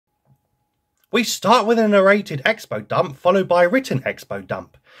We start with a narrated expo dump followed by a written expo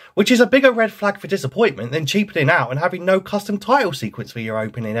dump, which is a bigger red flag for disappointment than cheapening out and having no custom title sequence for your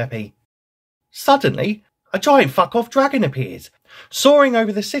opening epi. Suddenly, a giant fuck-off dragon appears, soaring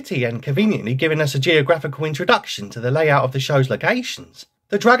over the city and conveniently giving us a geographical introduction to the layout of the show's locations.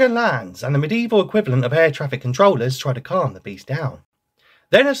 The dragon lands, and the medieval equivalent of air traffic controllers try to calm the beast down.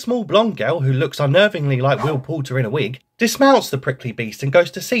 Then a small blonde girl who looks unnervingly like Will Poulter in a wig dismounts the prickly beast and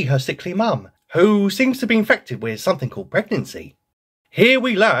goes to see her sickly mum, who seems to be infected with something called pregnancy. Here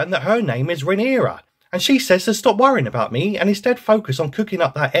we learn that her name is Rhaenyra, and she says to stop worrying about me and instead focus on cooking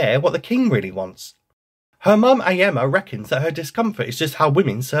up that heir what the king really wants. Her mum Aemma reckons that her discomfort is just how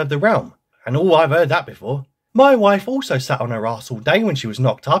women serve the realm, and I've heard that before. My wife also sat on her arse all day when she was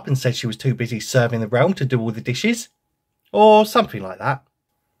knocked up and said she was too busy serving the realm to do all the dishes. Or something like that.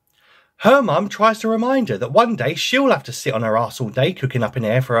 Her mum tries to remind her that one day she'll have to sit on her arse all day cooking up an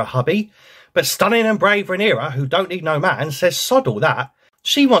heir for her hubby, but stunning and brave Rhaenyra, who don't need no man, says sod all that.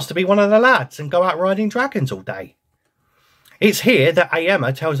 She wants to be one of the lads and go out riding dragons all day. It's here that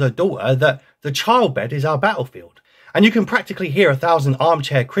Aemma tells her daughter that the childbed is our battlefield, and you can practically hear 1,000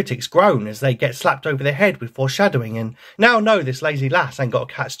 armchair critics groan as they get slapped over the head with foreshadowing and now know this lazy lass ain't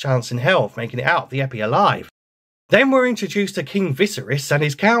got a cat's chance in hell of making it out of the epi alive. Then we're introduced to King Viserys and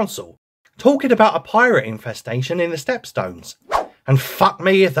his council, talking about a pirate infestation in the Stepstones. And fuck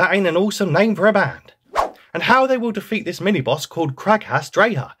me if that ain't an awesome name for a band. And how they will defeat this mini-boss called Kraghas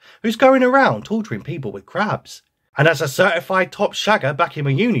Dreha, who's going around torturing people with crabs. And as a certified top shagger back in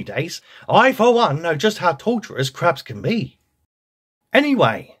my uni days, I for one know just how torturous crabs can be.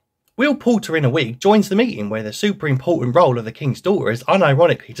 Anyway, Will Poulter in a wig joins the meeting where the super important role of the king's daughter is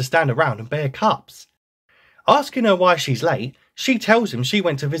unironically to stand around and bear cups. Asking her why she's late, she tells him she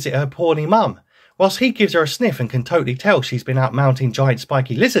went to visit her poorly mum, whilst he gives her a sniff and can totally tell she's been out mounting giant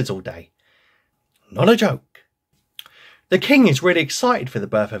spiky lizards all day. Not a joke. The king is really excited for the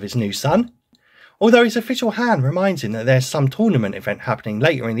birth of his new son, although his official hand reminds him that there's some tournament event happening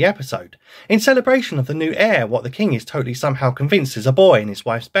later in the episode, in celebration of the new heir what the king is totally somehow convinced is a boy in his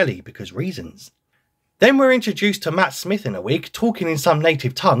wife's belly because reasons. Then we're introduced to Matt Smith in a wig talking in some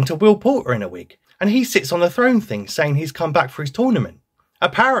native tongue to Will Poulter in a wig, and he sits on the throne thing saying he's come back for his tournament.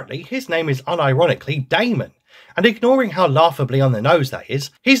 Apparently, his name is unironically Daemon, and ignoring how laughably on the nose that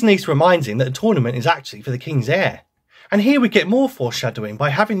is, his niece reminds him that the tournament is actually for the king's heir. And here we get more foreshadowing by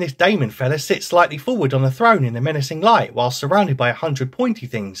having this Daemon fella sit slightly forward on the throne in a menacing light while surrounded by 100 pointy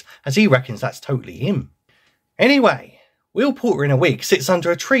things, as he reckons that's totally him. Anyway, Will Poulter in a wig sits under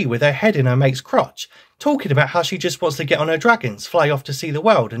a tree with her head in her mate's crotch, talking about how she just wants to get on her dragons, fly off to see the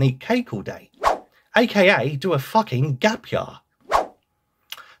world and eat cake all day. AKA do a fucking gap year.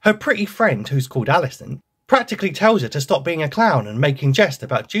 Her pretty friend, who's called Alison, practically tells her to stop being a clown and making jest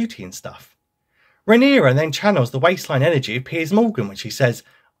about duty and stuff. Rhaenyra then channels the waistline energy of Piers Morgan when she says,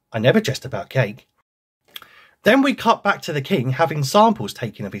 "I never jest about cake." Then we cut back to the king having samples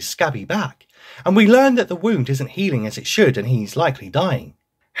taken of his scabby back, and we learn that the wound isn't healing as it should and he's likely dying.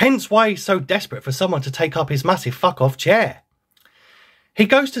 Hence why he's so desperate for someone to take up his massive fuck-off chair. He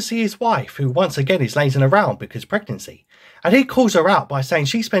goes to see his wife, who once again is lazing around because pregnancy, and he calls her out by saying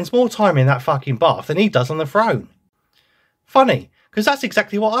she spends more time in that fucking bath than he does on the throne. Funny, because that's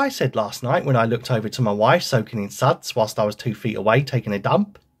exactly what I said last night when I looked over to my wife soaking in suds whilst I was 2 feet away taking a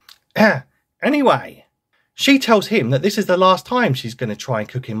dump. Anyway, she tells him that this is the last time she's going to try and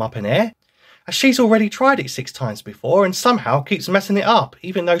cook him up an heir, as she's already tried it 6 times before and somehow keeps messing it up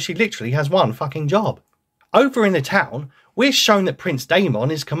even though she literally has one fucking job. Over in the town, we're shown that Prince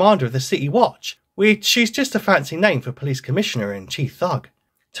Daemon is commander of the City Watch, which is just a fancy name for police commissioner and chief thug.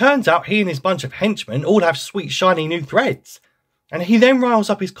 Turns out he and his bunch of henchmen all have sweet shiny new threads, and he then riles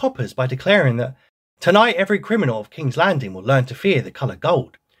up his coppers by declaring that tonight every criminal of King's Landing will learn to fear the colour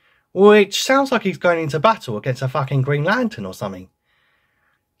gold, which sounds like he's going into battle against a fucking Green Lantern or something.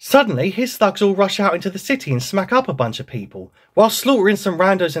 Suddenly, his thugs all rush out into the city and smack up a bunch of people, while slaughtering some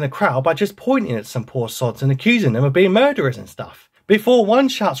randos in a crowd by just pointing at some poor sods and accusing them of being murderers and stuff, before one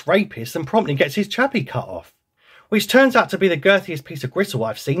shouts rapist and promptly gets his chappy cut off, which turns out to be the girthiest piece of gristle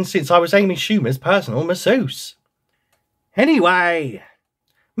I've seen since I was Amy Schumer's personal masseuse. Anyway,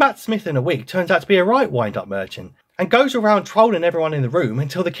 Matt Smith in a wig turns out to be a right wind-up merchant, and goes around trolling everyone in the room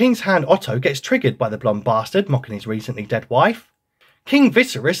until the King's Hand Otto gets triggered by the blonde bastard mocking his recently dead wife. King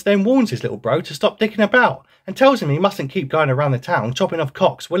Viserys then warns his little bro to stop dicking about and tells him he mustn't keep going around the town chopping off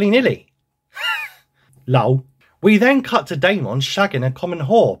cocks willy-nilly. Lol. We then cut to Daemon shagging a common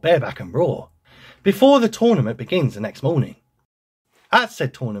whore bareback and raw, before the tournament begins the next morning. At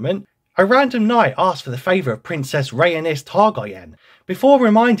said tournament, A random knight asked for the favour of Princess Rhaenys Targaryen, before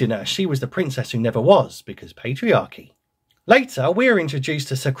reminding her she was the princess who never was, because patriarchy. Later, we are introduced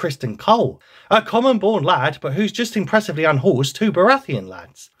to Sir Criston Cole, a common-born lad but who's just impressively unhorsed 2 Baratheon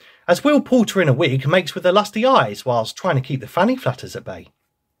lads, as Will Poulter in a wig makes with the lusty eyes whilst trying to keep the fanny flutters at bay.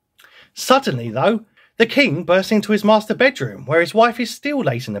 Suddenly, though, the king bursts into his master bedroom, where his wife is still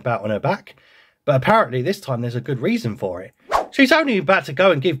lazing about on her back, but apparently this time there's a good reason for it. She's only about to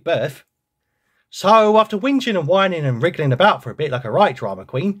go and give birth. So, after whinging and whining and wriggling about for a bit like a right drama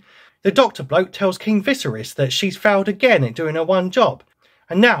queen, the doctor bloke tells King Viserys that she's failed again at doing her one job,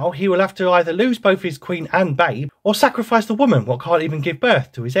 and now he will have to either lose both his queen and babe, or sacrifice the woman what can't even give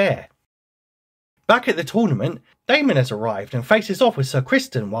birth to his heir. Back at the tournament, Daemon has arrived and faces off with Sir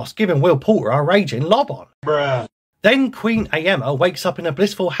Criston whilst giving Will Poulter a raging lob on. Bruh. Then Queen Aemma wakes up in a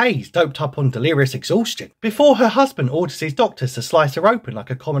blissful haze, doped up on delirious exhaustion, before her husband orders his doctors to slice her open like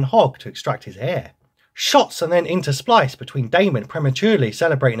a common hog to extract his hair. Shots and then intersplice between Daemon prematurely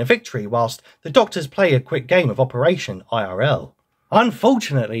celebrating a victory whilst the doctors play a quick game of Operation IRL.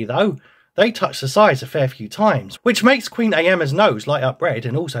 Unfortunately though, they touch the sides a fair few times, which makes Queen Aemma's nose light up red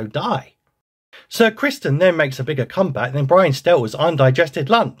and also die. Sir Criston then makes a bigger comeback than Brian Stelter's undigested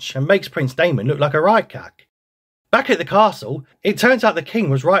lunch and makes Prince Daemon look like a right cack. Back at the castle, it turns out the king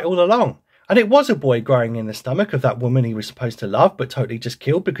was right all along, and it was a boy growing in the stomach of that woman he was supposed to love but totally just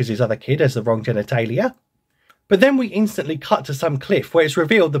killed because his other kid has the wrong genitalia. But then we instantly cut to some cliff where it's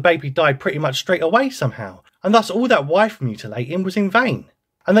revealed the baby died pretty much straight away somehow, and thus all that wife mutilating was in vain.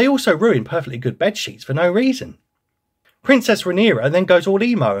 And they also ruined perfectly good bedsheets for no reason. Princess Rhaenyra then goes all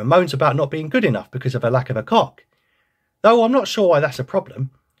emo and moans about not being good enough because of her lack of a cock. Though I'm not sure why that's a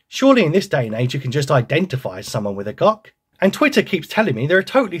problem. Surely in this day and age you can just identify as someone with a cock. And Twitter keeps telling me there are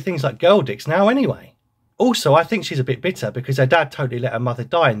totally things like girl dicks now anyway. Also, I think she's a bit bitter because her dad totally let her mother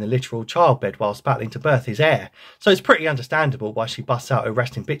die in the literal childbed whilst battling to birth his heir, so it's pretty understandable why she busts out her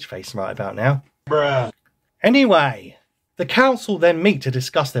resting bitch face right about now. Bruh. Anyway, the council then meet to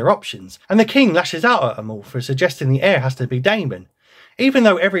discuss their options, and the king lashes out at them all for suggesting the heir has to be Daemon, even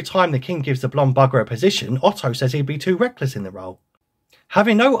though every time the king gives the blonde bugger a position, Otto says he'd be too reckless in the role.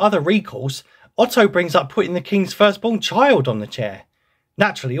 Having no other recourse, Otto brings up putting the king's firstborn child on the chair.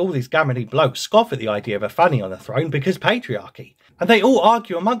 Naturally, all these gammony blokes scoff at the idea of a fanny on the throne because patriarchy, and they all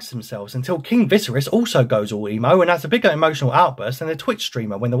argue amongst themselves until King Viserys also goes all emo and has a bigger emotional outburst than a Twitch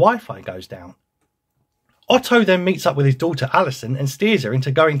streamer when the Wi-Fi goes down. Otto then meets up with his daughter Alicent and steers her into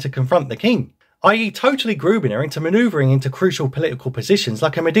going to confront the king, i.e. totally grooming her into manoeuvring into crucial political positions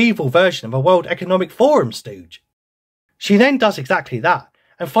like a medieval version of a World Economic Forum stooge. She then does exactly that,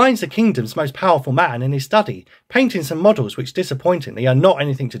 and finds the kingdom's most powerful man in his study, painting some models which disappointingly are not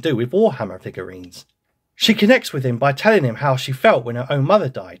anything to do with Warhammer figurines. She connects with him by telling him how she felt when her own mother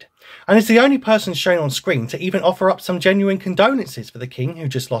died, and is the only person shown on screen to even offer up some genuine condolences for the king who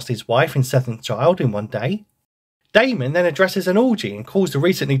just lost his wife and 7th child in one day. Daemon then addresses an orgy and calls the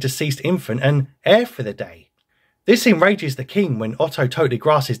recently deceased infant an heir for the day. This enrages the king when Otto totally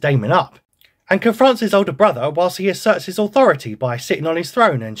grasses Daemon up, and confronts his older brother whilst he asserts his authority by sitting on his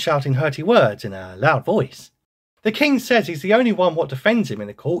throne and shouting hurty words in a loud voice. The king says he's the only one what defends him in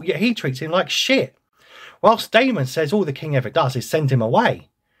the court, yet he treats him like shit, whilst Daemon says all the king ever does is send him away.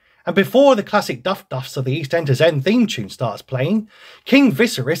 And before the classic duff-duffs of the EastEnders End theme tune starts playing, King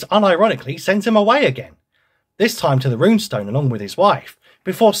Viserys unironically sends him away again, this time to the runestone along with his wife,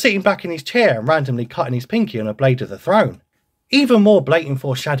 before sitting back in his chair and randomly cutting his pinky on a blade of the throne. Even more blatant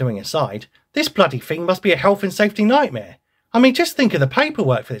foreshadowing aside, this bloody thing must be a health and safety nightmare. I mean, just think of the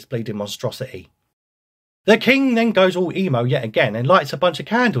paperwork for this bleeding monstrosity. The king then goes all emo yet again and lights a bunch of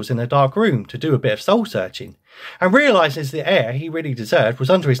candles in a dark room to do a bit of soul searching, and realises the heir he really deserved was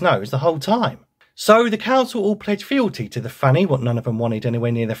under his nose the whole time. So the council all pledge fealty to the fanny what none of them wanted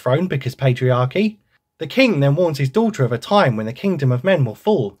anywhere near the throne because patriarchy. The king then warns his daughter of a time when the kingdom of men will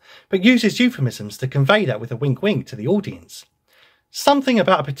fall, but uses euphemisms to convey that with a wink wink to the audience. Something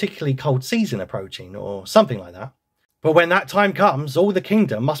about a particularly cold season approaching, or something like that. But when that time comes, all the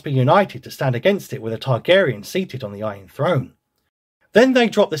kingdom must be united to stand against it with a Targaryen seated on the Iron Throne. Then they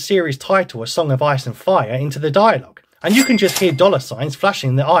drop the series title A Song of Ice and Fire into the dialogue, and you can just hear dollar signs flashing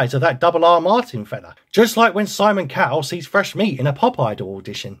in the eyes of that Double R Martin fella, just like when Simon Cowell sees fresh meat in a pop idol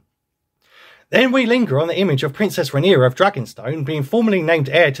audition. Then we linger on the image of Princess Rhaenyra of Dragonstone being formally named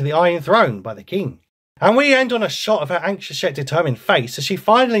heir to the Iron Throne by the king. And we end on a shot of her anxious yet determined face as she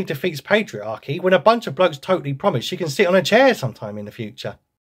finally defeats patriarchy when a bunch of blokes totally promise she can sit on a chair sometime in the future.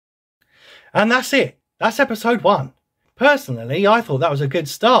 And that's it. That's episode 1. Personally, I thought that was a good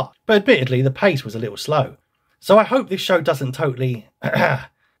start, but admittedly the pace was a little slow. So I hope this show doesn't totally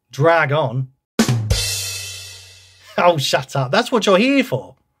Drag on. Oh, shut up. That's what you're here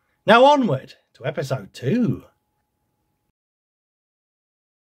for. Now onward to episode 2.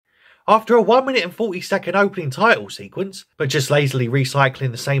 After a 1 minute and 40-second opening title sequence, but just lazily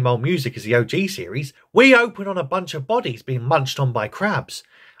recycling the same old music as the OG series, we open on a bunch of bodies being munched on by crabs,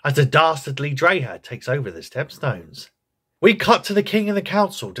 as the dastardly Dreyherd takes over the Stepstones. We cut to the King and the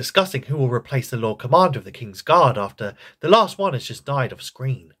Council discussing who will replace the Lord Commander of the King's Guard after the last one has just died off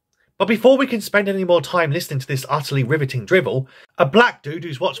screen. But before we can spend any more time listening to this utterly riveting drivel, a black dude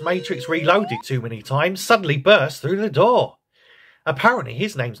who's watched Matrix Reloaded too many times suddenly bursts through the door. Apparently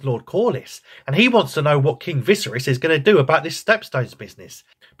his name's Lord Corliss, and he wants to know what King Viserys is going to do about this Stepstones business,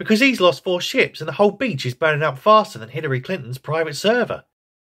 because he's lost 4 ships and the whole beach is burning out faster than Hillary Clinton's private server.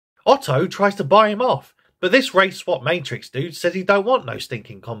 Otto tries to buy him off, but this race swap Matrix dude says he don't want no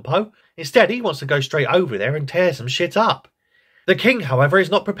stinking compo. Instead, he wants to go straight over there and tear some shit up. The king, however, is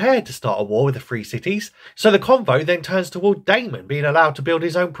not prepared to start a war with the Free Cities, so the convo then turns toward Daemon being allowed to build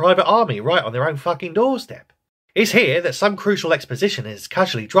his own private army right on their own fucking doorstep. It's here that some crucial exposition is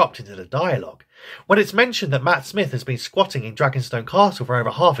casually dropped into the dialogue, when it's mentioned that Matt Smith has been squatting in Dragonstone Castle for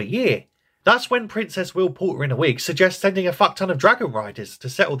over half a year. That's when Princess Will Porter in a wig suggests sending a fuck ton of dragon riders to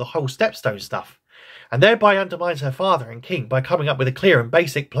settle the whole Stepstone stuff, and thereby undermines her father and king by coming up with a clear and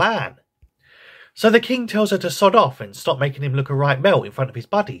basic plan. So the king tells her to sod off and stop making him look a right melt in front of his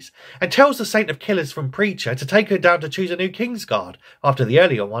buddies, and tells the Saint of Killers from Preacher to take her down to choose a new Kingsguard after the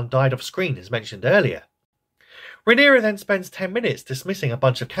earlier one died off screen as mentioned earlier. Rhaenyra then spends 10 minutes dismissing a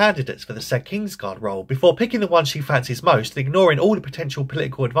bunch of candidates for the said Kingsguard role before picking the one she fancies most and ignoring all the potential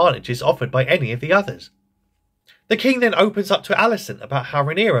political advantages offered by any of the others. The king then opens up to Alicent about how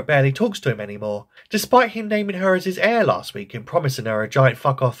Rhaenyra barely talks to him anymore, despite him naming her as his heir last week and promising her a giant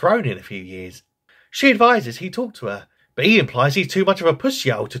fuck-off throne in a few years. She advises he talk to her, but he implies he's too much of a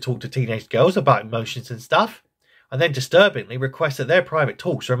pussyhole to talk to teenage girls about emotions and stuff, and then disturbingly requests that their private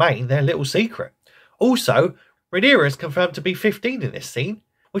talks remain their little secret. Also, Rhaenyra is confirmed to be 15 in this scene,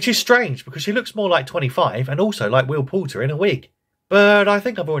 which is strange because she looks more like 25 and also like Will Porter in a wig. But I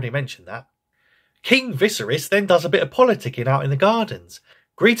think I've already mentioned that. King Viserys then does a bit of politicking out in the gardens,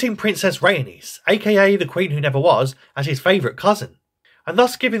 greeting Princess Rhaenys, aka the Queen Who Never Was, as his favourite cousin, and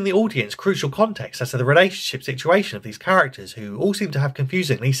thus giving the audience crucial context as to the relationship situation of these characters who all seem to have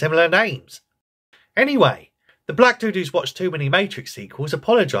confusingly similar names. Anyway, the black dude who's watched too many Matrix sequels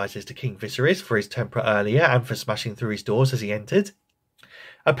apologises to King Viserys for his temper earlier and for smashing through his doors as he entered.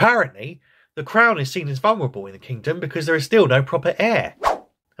 Apparently, the crown is seen as vulnerable in the kingdom because there is still no proper heir.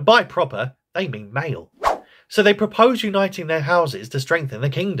 And by proper, they mean male. So they propose uniting their houses to strengthen the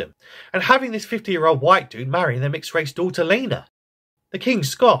kingdom, and having this 50-year-old white dude marrying their mixed-race daughter Lena. The king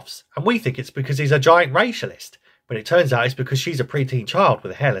scoffs, and we think it's because he's a giant racialist, but it turns out it's because she's a preteen child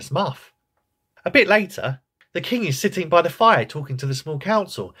with a hairless muff. A bit later, the king is sitting by the fire talking to the small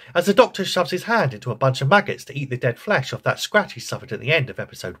council as the doctor shoves his hand into a bunch of maggots to eat the dead flesh off that scratch he suffered at the end of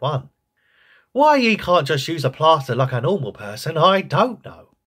episode 1. Why he can't just use a plaster like a normal person, I don't know.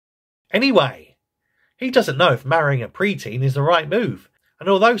 Anyway, he doesn't know if marrying a preteen is the right move, and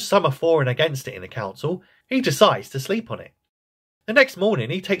although some are for and against it in the council, he decides to sleep on it. The next morning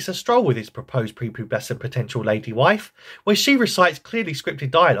he takes a stroll with his proposed prepubescent potential lady wife, where she recites clearly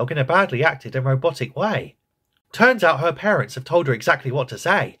scripted dialogue in a badly acted and robotic way. Turns out her parents have told her exactly what to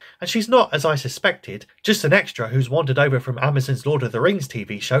say, and she's not, as I suspected, just an extra who's wandered over from Amazon's Lord of the Rings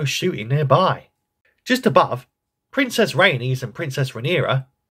TV show shooting nearby. Just above, Princess Rhaenys and Princess Rhaenyra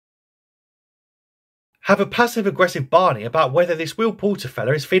have a passive-aggressive Barney about whether this Will Porter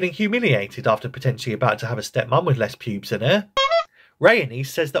fella is feeling humiliated after potentially about to have a stepmum with less pubes than her. Rhaenys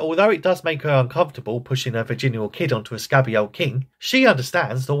says that although it does make her uncomfortable pushing her virginal kid onto a scabby old king, she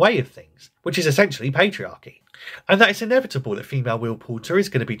understands the way of things, which is essentially patriarchy, and that it's inevitable that female Will Porter is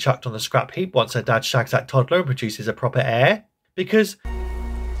going to be chucked on the scrap heap once her dad shags that toddler and produces a proper heir, because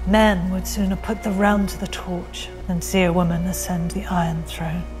men would sooner put the realm to the torch than see a woman ascend the Iron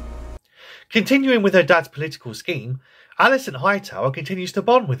Throne. Continuing with her dad's political scheme, Alicent Hightower continues to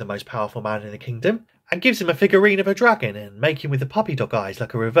bond with the most powerful man in the kingdom, and gives him a figurine of a dragon and make him with the puppy dog eyes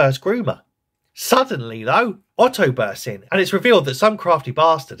like a reverse groomer. Suddenly, though, Otto bursts in, and it's revealed that some crafty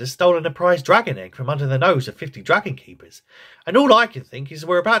bastard has stolen a prized dragon egg from under the nose of 50 dragon keepers, and all I can think is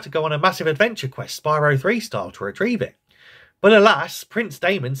we're about to go on a massive adventure quest Spyro 3 style to retrieve it. But alas, Prince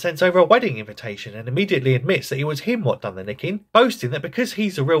Daemon sends over a wedding invitation and immediately admits that it was him what done the nicking, boasting that because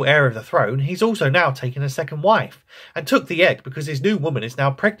he's the real heir of the throne, he's also now taken a second wife, and took the egg because his new woman is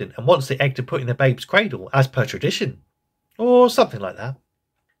now pregnant and wants the egg to put in the babe's cradle, as per tradition. Or something like that.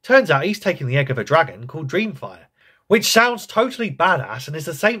 Turns out he's taking the egg of a dragon called Dreamfire, which sounds totally badass and is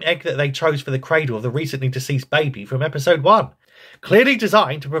the same egg that they chose for the cradle of the recently deceased baby from episode 1, clearly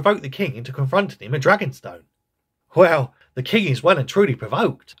designed to provoke the king into confronting him at Dragonstone. Well, the king is well and truly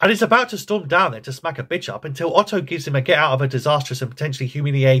provoked, and is about to storm down there to smack a bitch up until Otto gives him a get out of a disastrous and potentially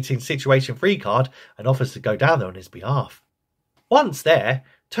humiliating situation free card and offers to go down there on his behalf. Once there,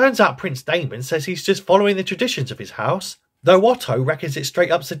 turns out Prince Damon says he's just following the traditions of his house, though Otto reckons it's straight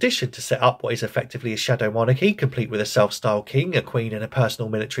up sedition to set up what is effectively a shadow monarchy, complete with a self-styled king, a queen and a personal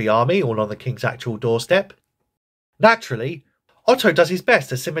military army, all on the king's actual doorstep. Naturally, Otto does his best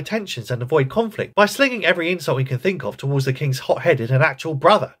to simmer tensions and avoid conflict by slinging every insult he can think of towards the king's hot-headed and actual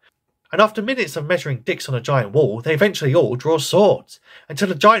brother, and after minutes of measuring dicks on a giant wall, they eventually all draw swords,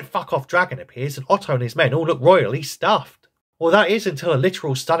 until a giant fuck-off dragon appears and Otto and his men all look royally stuffed. Well, that is until a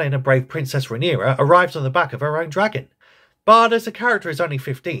literal stunning and brave Princess Rhaenyra arrives on the back of her own dragon. But as the character is only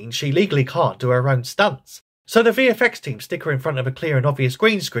 15, she legally can't do her own stunts. So the VFX team stick her in front of a clear and obvious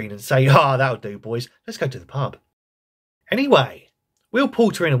green screen and say, that'll do boys, let's go to the pub. Anyway, Will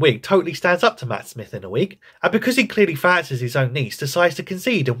Poulter in a wig totally stands up to Matt Smith in a wig, and because he clearly fancies his own niece, decides to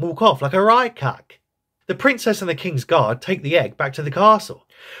concede and walk off like a riot cuck. The princess and the king's guard take the egg back to the castle,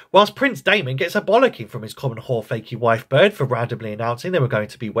 whilst Prince Damon gets a bollocking from his common whore fakey wife bird for randomly announcing they were going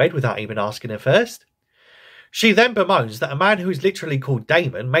to be wed without even asking her first. She then bemoans that a man who is literally called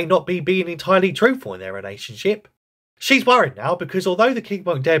Damon may not be being entirely truthful in their relationship. She's worried now because although the king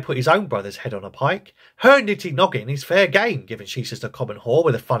won't dare put his own brother's head on a pike, her nitty noggin is fair game given she's just a common whore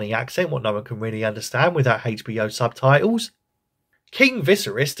with a funny accent what no one can really understand without HBO subtitles. King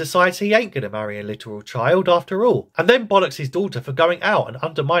Viserys decides he ain't going to marry a literal child after all, and then bollocks his daughter for going out and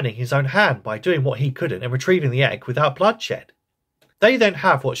undermining his own hand by doing what he couldn't and retrieving the egg without bloodshed. They then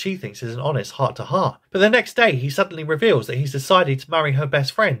have what she thinks is an honest heart-to-heart, but the next day he suddenly reveals that he's decided to marry her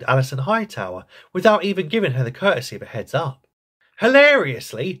best friend, Alicent Hightower, without even giving her the courtesy of a heads up.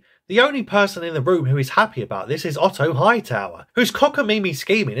 Hilariously, the only person in the room who is happy about this is Otto Hightower, whose cockamamie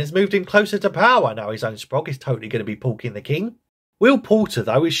scheming has moved him closer to power now his own sprog is totally going to be porking the king. Will Poulter,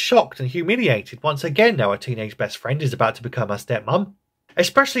 though, is shocked and humiliated once again now her teenage best friend is about to become her stepmum.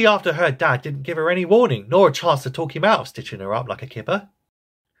 Especially after her dad didn't give her any warning, nor a chance to talk him out of stitching her up like a kipper.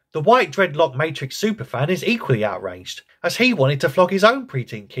 The white dreadlock Matrix superfan is equally outraged, as he wanted to flog his own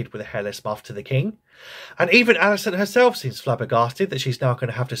preteen kid with a hairless muff to the king. And even Alicent herself seems flabbergasted that she's now going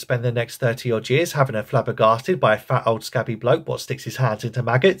to have to spend the next 30-odd years having her flabbergasted by a fat old scabby bloke what sticks his hands into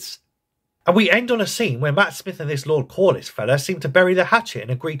maggots. And we end on a scene where Matt Smith and this Lord Corliss fella seem to bury the hatchet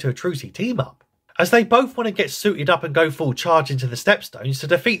and agree to a trucy team-up, as they both want to get suited up and go full charge into the Stepstones to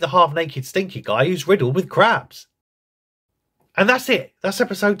defeat the half-naked stinky guy who's riddled with crabs. And that's it. That's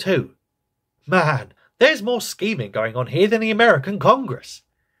episode 2. Man, there's more scheming going on here than the American Congress.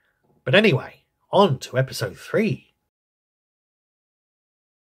 But anyway, on to episode 3.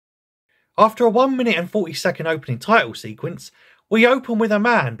 After a 1 minute and 40-second opening title sequence, we open with a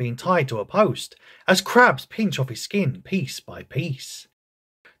man being tied to a post, as crabs pinch off his skin piece by piece.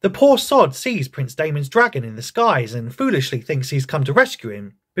 The poor sod sees Prince Damon's dragon in the skies and foolishly thinks he's come to rescue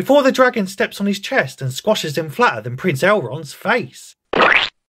him, before the dragon steps on his chest and squashes him flatter than Prince Elrond's face.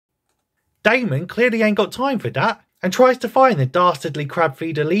 Damon clearly ain't got time for that, and tries to find the dastardly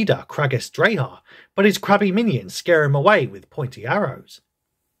crabfeeder leader, Kragus Drahar, but his crabby minions scare him away with pointy arrows.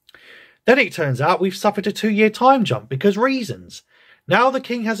 Then it turns out we've suffered a 2-year time jump because reasons. Now the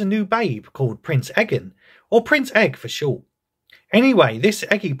king has a new babe called Prince Egan, or Prince Egg for short. Anyway, this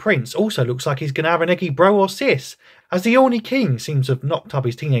eggy prince also looks like he's going to have an eggy bro or sis, as the Orny king seems to have knocked up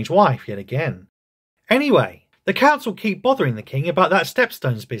his teenage wife yet again. Anyway, the council keep bothering the king about that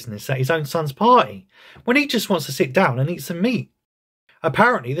Stepstones business at his own son's party, when he just wants to sit down and eat some meat.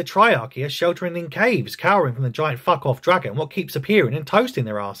 Apparently the Triarchy are sheltering in caves, cowering from the giant fuck-off dragon what keeps appearing and toasting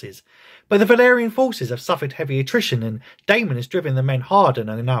their asses. But the Valyrian forces have suffered heavy attrition and Damon has driven the men hard and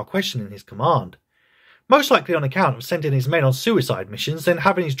are now questioning his command. Most likely on account of sending his men on suicide missions, then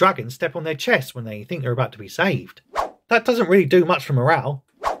having his dragons step on their chests when they think they're about to be saved. That doesn't really do much for morale.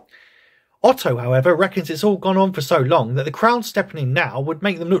 Otto, however, reckons it's all gone on for so long that the crown stepping in now would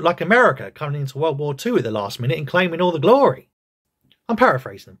make them look like America coming into World War II at the last minute and claiming all the glory. I'm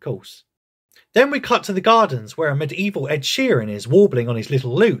paraphrasing, of course. Then we cut to the gardens where a medieval Ed Sheeran is warbling on his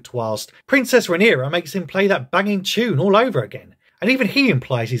little lute whilst Princess Rhaenyra makes him play that banging tune all over again. And even he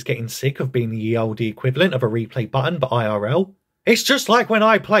implies he's getting sick of being the ye olde equivalent of a replay button but IRL. It's just like when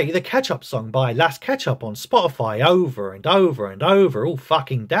I play the Ketchup song by Last Ketchup on Spotify over and over and over all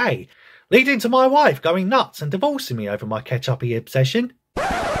fucking day, leading to my wife going nuts and divorcing me over my ketchup-y obsession.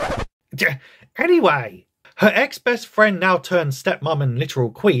 Anyway, Her ex-best friend, now turned stepmom and literal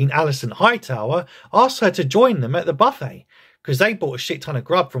queen, Alison Hightower, asks her to join them at the buffet, because they bought a shit ton of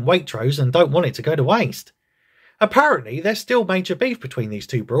grub from Waitrose and don't want it to go to waste. Apparently, there's still major beef between these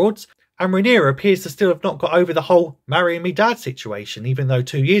two broads, and Rhaenyra appears to still have not got over the whole marrying me dad situation, even though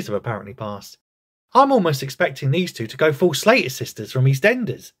 2 years have apparently passed. I'm almost expecting these two to go full Slater sisters from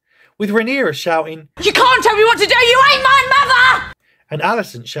EastEnders, with Rhaenyra shouting, "You can't tell me what to do, you ain't my mother!" And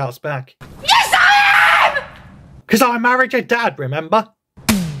Alison shouts back, "Yes I am! Because I married your dad, remember?"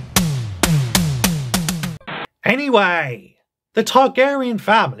 Anyway, the Targaryen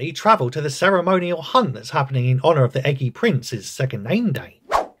family travel to the ceremonial hunt that's happening in honour of the Eggy Prince's second name day.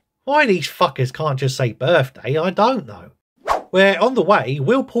 Why these fuckers can't just say birthday, I don't know. Where on the way,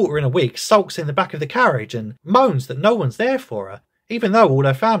 Will Porter in a wig sulks in the back of the carriage and moans that no one's there for her, even though all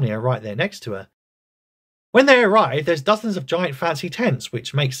her family are right there next to her. When they arrive, there's dozens of giant fancy tents,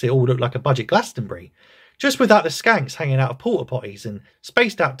 which makes it all look like a budget Glastonbury, just without the skanks hanging out of porta potties and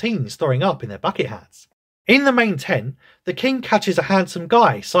spaced out teens throwing up in their bucket hats. In the main tent, the king catches a handsome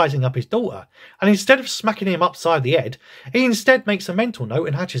guy sizing up his daughter, and instead of smacking him upside the head, he instead makes a mental note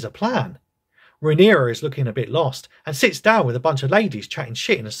and hatches a plan. Rhaenyra is looking a bit lost and sits down with a bunch of ladies chatting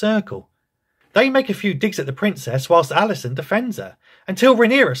shit in a circle. They make a few digs at the princess whilst Alison defends her, until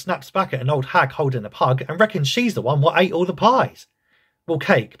Rhaenyra snaps back at an old hag holding a pug and reckons she's the one what ate all the pies. Well,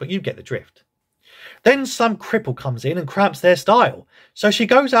 cake, but you get the drift. Then some cripple comes in and cramps their style, so she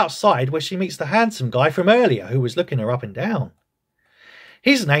goes outside where she meets the handsome guy from earlier who was looking her up and down.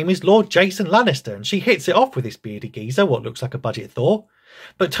 His name is Lord Jason Lannister, and she hits it off with this beardy geezer, what looks like a budget Thor.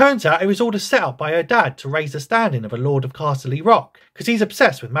 But turns out it was all a set-up by her dad to raise the standing of a Lord of Casterly Rock, because he's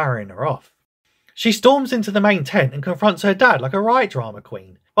obsessed with marrying her off. She storms into the main tent and confronts her dad like a right drama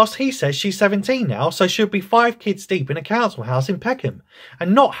queen, whilst he says she's 17 now, so she'll be 5 kids deep in a council house in Peckham,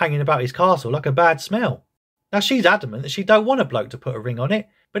 and not hanging about his castle like a bad smell. Now she's adamant that she don't want a bloke to put a ring on it,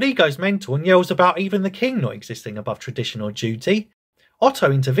 but he goes mental and yells about even the king not existing above tradition or duty.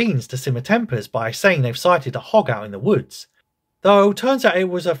 Otto intervenes to simmer tempers by saying they've sighted a hog out in the woods, though turns out it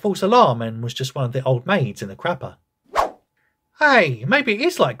was a false alarm and was just one of the old maids in the crapper. Hey, maybe it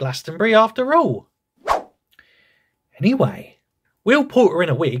is like Glastonbury after all. Anyway, Will Porter in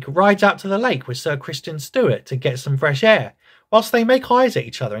a wig rides out to the lake with Sir Kristen Stewart to get some fresh air, whilst they make eyes at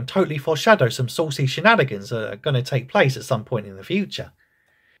each other and totally foreshadow some saucy shenanigans that are going to take place at some point in the future.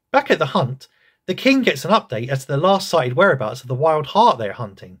 Back at the hunt, the king gets an update as to the last sighted whereabouts of the wild hart they're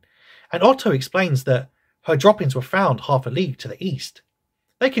hunting, and Otto explains that her droppings were found half a league to the east.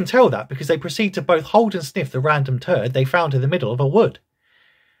 They can tell that because they proceed to both hold and sniff the random turd they found in the middle of a wood.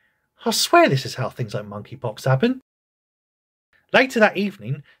 I swear this is how things like monkeypox happen. Later that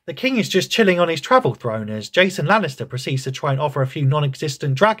evening, the king is just chilling on his travel throne as Jason Lannister proceeds to try and offer a few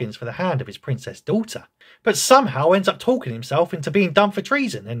non-existent dragons for the hand of his princess daughter, but somehow ends up talking himself into being done for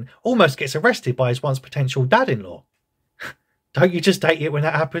treason and almost gets arrested by his once potential dad-in-law. Don't you just hate it when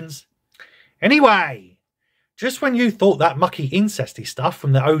that happens? Anyway, just when you thought that mucky incesty stuff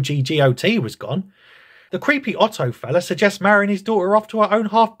from the OG GOT was gone, the creepy Otto fella suggests marrying his daughter off to her own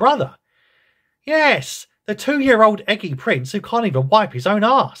half-brother. Yes, the 2-year-old Eggy Prince who can't even wipe his own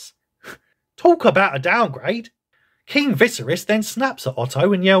arse. Talk about a downgrade. King Viserys then snaps at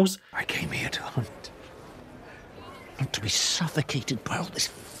Otto and yells, I came here to hunt, not to be suffocated by all this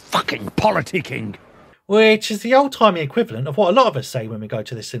fucking politicking. Which is the old-timey equivalent of what a lot of us say when we go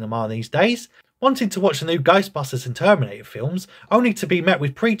to the cinema these days, wanting to watch the new Ghostbusters and Terminator films, only to be met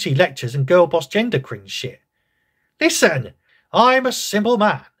with preachy lectures and girl boss gender cringe shit. Listen, I'm a simple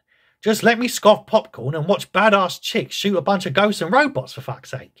man. Just let me scoff popcorn and watch badass chicks shoot a bunch of ghosts and robots for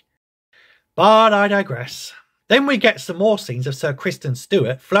fuck's sake. But I digress. Then we get some more scenes of Sir Kristen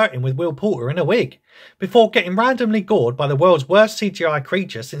Stewart flirting with Will Porter in a wig, before getting randomly gored by the world's worst CGI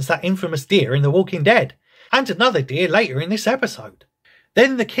creature since that infamous deer in The Walking Dead, and another deer later in this episode.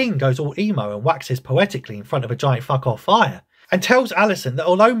 Then the king goes all emo and waxes poetically in front of a giant fuck-off fire, and tells Alison that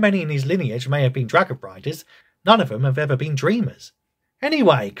although many in his lineage may have been dragon riders, none of them have ever been dreamers.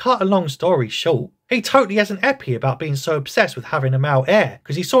 Anyway, cut a long story short, he totally has an epi about being so obsessed with having a male heir,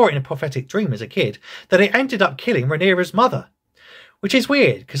 because he saw it in a prophetic dream as a kid, that it ended up killing Rhaenyra's mother. Which is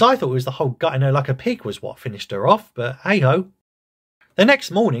weird, because I thought it was the whole gutting her like a pig was what finished her off, but hey-ho. The next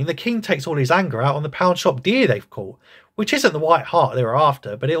morning, the king takes all his anger out on the pound shop deer they've caught, which isn't the white hart they were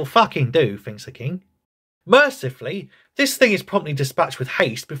after, but it'll fucking do, thinks the king. Mercifully, this thing is promptly dispatched with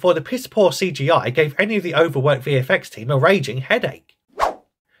haste before the piss-poor CGI gave any of the overworked VFX team a raging headache.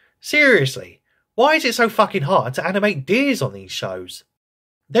 Seriously, why is it so fucking hard to animate deers on these shows?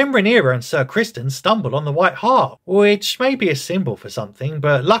 Then Rhaenyra and Sir Criston stumble on the White Hart, which may be a symbol for something,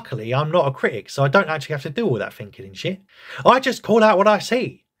 but luckily I'm not a critic, so I don't actually have to do all that thinking and shit. I just call out what I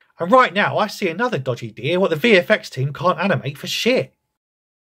see. And right now I see another dodgy deer what the VFX team can't animate for shit.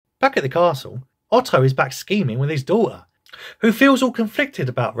 Back at the castle, Otto is back scheming with his daughter, who feels all conflicted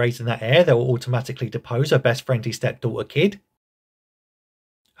about raising that heir that will automatically depose her best friendly stepdaughter kid.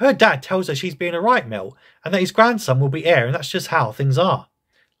 Her dad tells her she's being a right Mel, and that his grandson will be heir, and that's just how things are.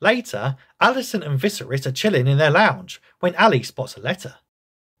 Later, Alicent and Viserys are chilling in their lounge when Ali spots a letter.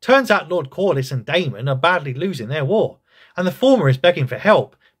 Turns out Lord Corlys and Daemon are badly losing their war, and the former is begging for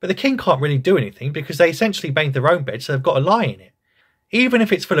help, but the king can't really do anything because they essentially made their own bed so they've got to lie in it, even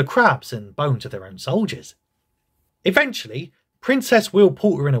if it's full of crabs and bones of their own soldiers. Eventually, Princess Will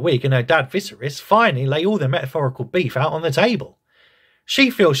Porter in a wig and her dad Viserys finally lay all their metaphorical beef out on the table.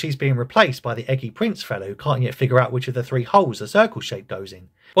 She feels she's being replaced by the eggy prince fellow who can't yet figure out which of the 3 holes the circle shape goes in,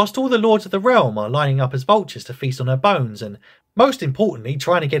 whilst all the lords of the realm are lining up as vultures to feast on her bones and, most importantly,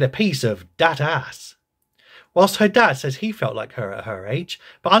 trying to get a piece of dat ass. Whilst her dad says he felt like her at her age,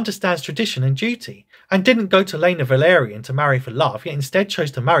 but understands tradition and duty, and didn't go to Laena Velaryon to marry for love, yet instead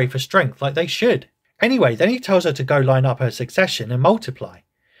chose to marry for strength like they should. Anyway, then he tells her to go line up her succession and multiply.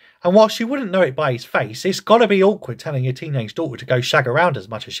 And while she wouldn't know it by his face, it's gotta be awkward telling your teenage daughter to go shag around as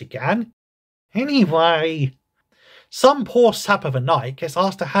much as she can. Anyway, some poor sap of a knight gets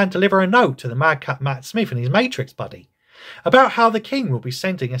asked to hand-deliver a note to the madcap Matt Smith and his Matrix buddy, about how the king will be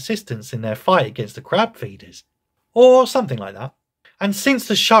sending assistance in their fight against the crabfeeders. Or something like that. And since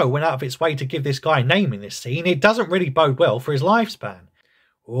the show went out of its way to give this guy a name in this scene, it doesn't really bode well for his lifespan.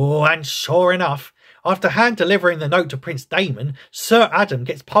 Oh, and sure enough, after hand-delivering the note to Prince Daemon, Sir Adam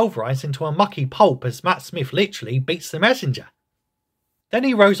gets pulverised into a mucky pulp as Matt Smith literally beats the messenger. Then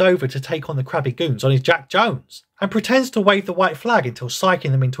he rows over to take on the crabby goons on his Jack Jones, and pretends to wave the white flag until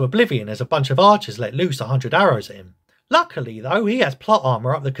psyching them into oblivion as a bunch of archers let loose 100 arrows at him. Luckily though, he has plot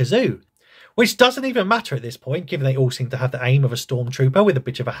armour up the kazoo, which doesn't even matter at this point given they all seem to have the aim of a stormtrooper with a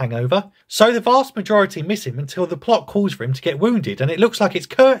bit of a hangover, so the vast majority miss him until the plot calls for him to get wounded and it looks like it's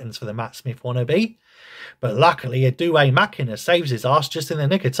curtains for the Matt Smith wannabe. But luckily a Due Machina saves his ass just in the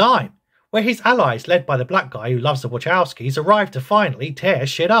nick of time, where his allies led by the black guy who loves the Wachowskis arrive to finally tear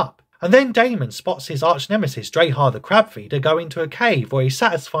shit up. And then Daemon spots his arch-nemesis Drahar the Crabfeeder go into a cave where he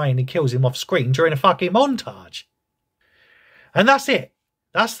satisfyingly kills him off screen during a fucking montage. And that's it.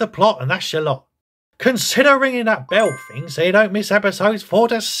 That's the plot and that's your lot. Consider ringing that bell thing so you don't miss episodes 4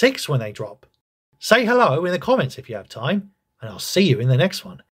 to 6 when they drop. Say hello in the comments if you have time, and I'll see you in the next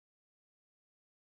one.